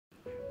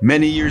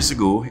Many years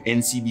ago,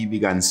 NCB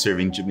began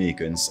serving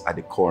Jamaicans at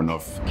the corner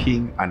of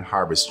King and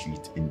Harbour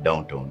Street in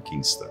downtown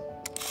Kingston.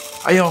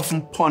 I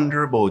often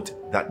ponder about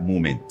that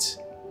moment,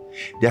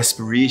 the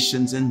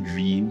aspirations and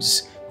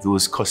dreams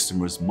those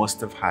customers must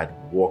have had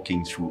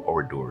walking through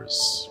our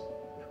doors.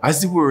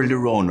 As the world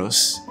around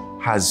us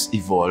has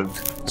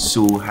evolved,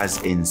 so has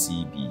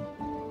NCB.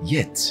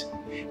 Yet,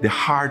 the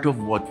heart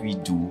of what we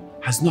do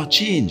has not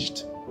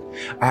changed.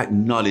 I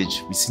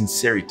acknowledge with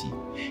sincerity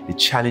the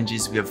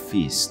challenges we have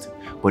faced,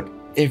 but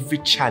every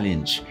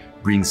challenge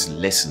brings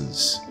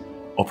lessons,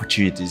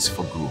 opportunities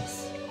for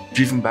growth,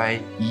 driven by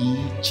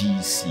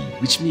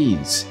EGC, which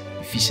means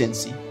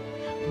efficiency,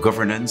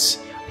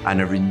 governance,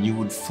 and a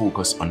renewed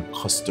focus on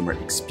customer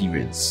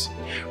experience.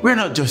 We're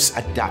not just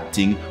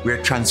adapting,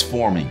 we're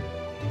transforming.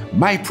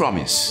 My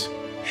promise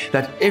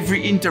that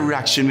every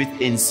interaction with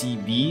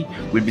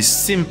NCB will be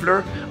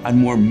simpler and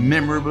more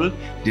memorable,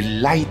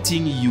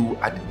 delighting you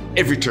at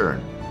every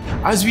turn.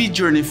 As we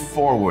journey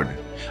forward,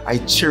 I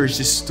cherish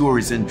the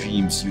stories and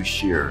dreams you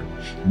share,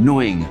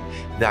 knowing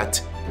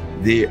that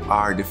they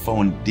are the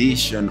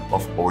foundation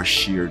of our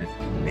shared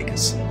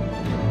legacy.